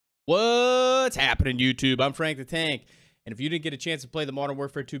What's happening, YouTube? I'm FrankDaTank, and if you didn't get a chance to play the Modern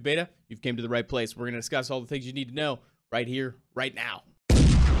Warfare 2 beta, you've came to the right place. We're going to discuss all the things you need to know right here, right now.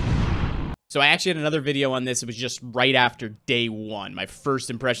 So I actually had another video on this. It was just right after day one. My first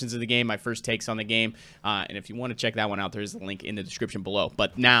impressions of the game, my first takes on the game. And if you want to check that one out, there's a link in the description below.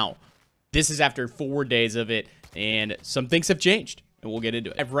 But now, this is after 4 days of it, and some things have changed. And we'll get into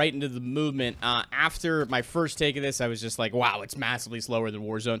it. I've right into the movement. After my first take of this, I was just like, wow, it's massively slower than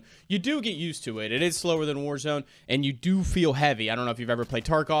Warzone. You do get used to it. It is slower than Warzone, and you do feel heavy. I don't know if you've ever played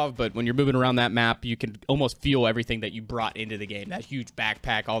Tarkov, but when you're moving around that map, you can almost feel everything that you brought into the game. That huge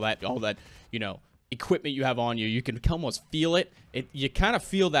backpack, all that, you know, equipment you have on you. You can almost feel it. You kind of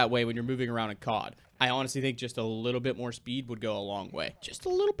feel that way when you're moving around in COD. I honestly think just a little bit more speed would go a long way. Just a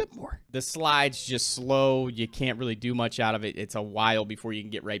little bit more. The slide's just slow. You can't really do much out of it. It's a while before you can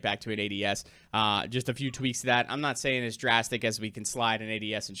get right back to an ADS. Just a few tweaks to that. I'm not saying as drastic as we can slide an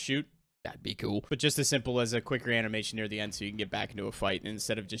ADS and shoot. That'd be cool. But just as simple as a quicker animation near the end so you can get back into a fight. And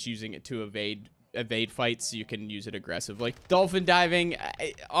instead of just using it to evade fights, you can use it aggressively. Dolphin diving,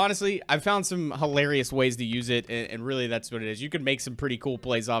 honestly, I've found some hilarious ways to use it, and really that's what it is. You can make some pretty cool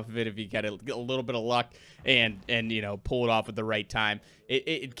plays off of it if you get a little bit of luck and you know, pull it off at the right time.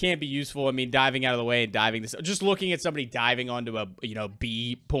 It can be useful. I mean, diving out of the way and diving this, just looking at somebody diving onto a, you know,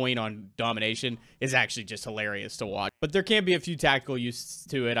 B point on domination is actually just hilarious to watch. But there can be a few tactical uses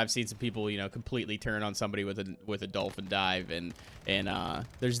to it. I've seen some people, you know, completely turn on somebody with a dolphin dive, and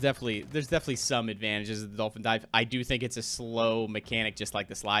there's definitely some advantages of the dolphin dive. I do think it's a slow mechanic, just like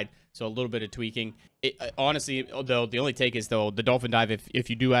the slide, so a little bit of tweaking. Honestly, though, the only take is, though, the dolphin dive, if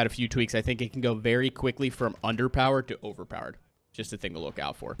you do add a few tweaks, I think it can go very quickly from underpowered to overpowered. Just a thing to look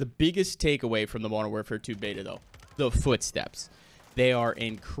out for. The biggest takeaway from the Modern Warfare 2 beta, though, the footsteps. They are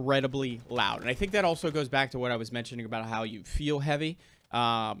incredibly loud, and I think that also goes back to what I was mentioning about how you feel heavy.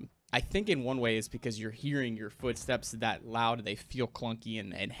 I think in one way it's because you're hearing your footsteps that loud, and they feel clunky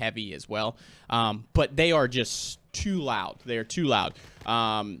and heavy as well. But they are just too loud. They are too loud.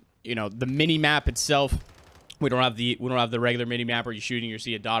 You know, the mini map itself, we don't have the regular mini map where you're shooting, you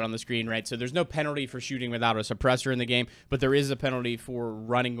see a dot on the screen, right? So there's no penalty for shooting without a suppressor in the game, but there is a penalty for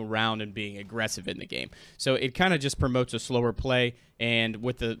running around and being aggressive in the game. So it kind of just promotes a slower play, and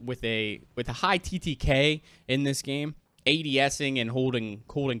with a high TTK in this game, ADSing and holding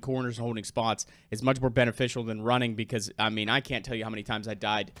corners and holding spots is much more beneficial than running, because I mean, I can't tell you how many times I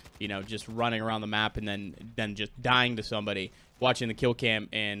died, you know, just running around the map and then just dying to somebody, watching the kill cam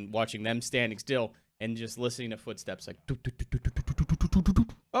and watching them standing still and just listening to footsteps like,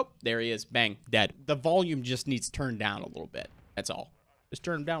 oh, there he is, bang, dead. The volume just needs turned down a little bit. That's all. Just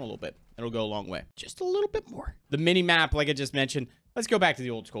turn them down a little bit. It'll go a long way. Just a little bit more. The mini map, like I just mentioned, let's go back to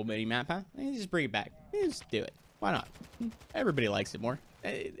the old school mini map, huh? Just bring it back. Just do it. Why not? Everybody likes it more.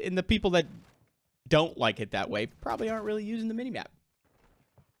 And the people that don't like it that way probably aren't really using the mini map.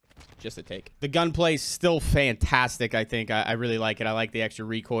 Just a take. The gunplay is still fantastic, I think. I really like it. I like the extra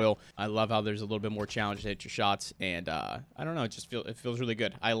recoil. I love how there's a little bit more challenge to hit your shots. And I don't know, it feels really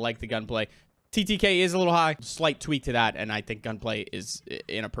good. I like the gunplay. TTK is a little high. Slight tweak to that, and I think gunplay is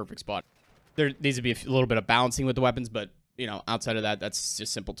in a perfect spot. There needs to be a little bit of balancing with the weapons, but you know, outside of that, that's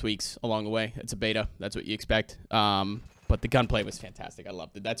just simple tweaks along the way. It's a beta. That's what you expect. But the gunplay was fantastic. I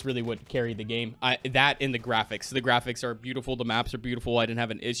loved it. That's really what carried the game. That and the graphics. The graphics are beautiful. The maps are beautiful. I didn't have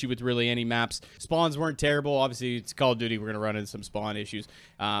an issue with really any maps. Spawns weren't terrible. Obviously, it's Call of Duty. We're going to run into some spawn issues.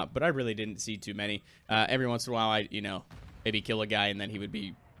 But I really didn't see too many. Every once in a while, you know, maybe kill a guy, and then he would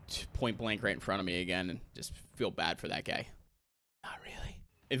be point blank right in front of me again, and just feel bad for that guy. Not really.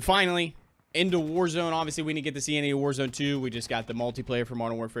 And finally, into Warzone. Obviously, we didn't get to see any of Warzone 2. We just got the multiplayer for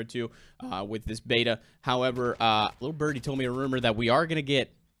Modern Warfare 2 with this beta. However, Little Birdie told me a rumor that we are going to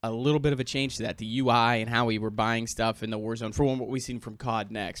get a little bit of a change to that, the UI and how we were buying stuff in the Warzone from what we've seen from COD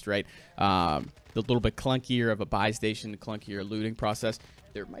Next, right? The little bit clunkier of a buy station, the clunkier looting process.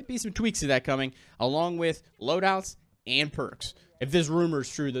 There might be some tweaks to that coming, along with loadouts and perks. If this rumor is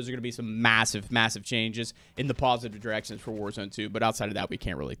true, those are going to be some massive, massive changes in the positive directions for Warzone 2. But outside of that, we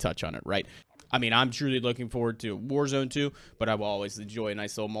can't really touch on it, right? I mean, I'm truly looking forward to Warzone 2, but I will always enjoy a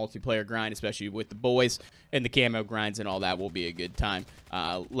nice little multiplayer grind, especially with the boys, and the camo grinds and all that will be a good time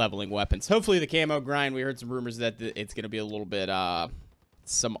leveling weapons. Hopefully the camo grind, we heard some rumors that it's going to be a little bit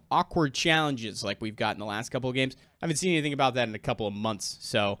some awkward challenges like we've got in the last couple of games. I haven't seen anything about that in a couple of months,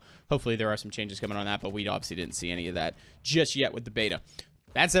 so hopefully there are some changes coming on that, but we obviously didn't see any of that just yet with the beta.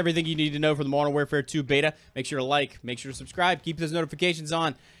 That's everything you need to know for the Modern Warfare 2 beta. Make sure to like, make sure to subscribe, keep those notifications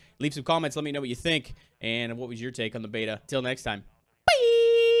on, leave some comments, let me know what you think, and what was your take on the beta. Till next time.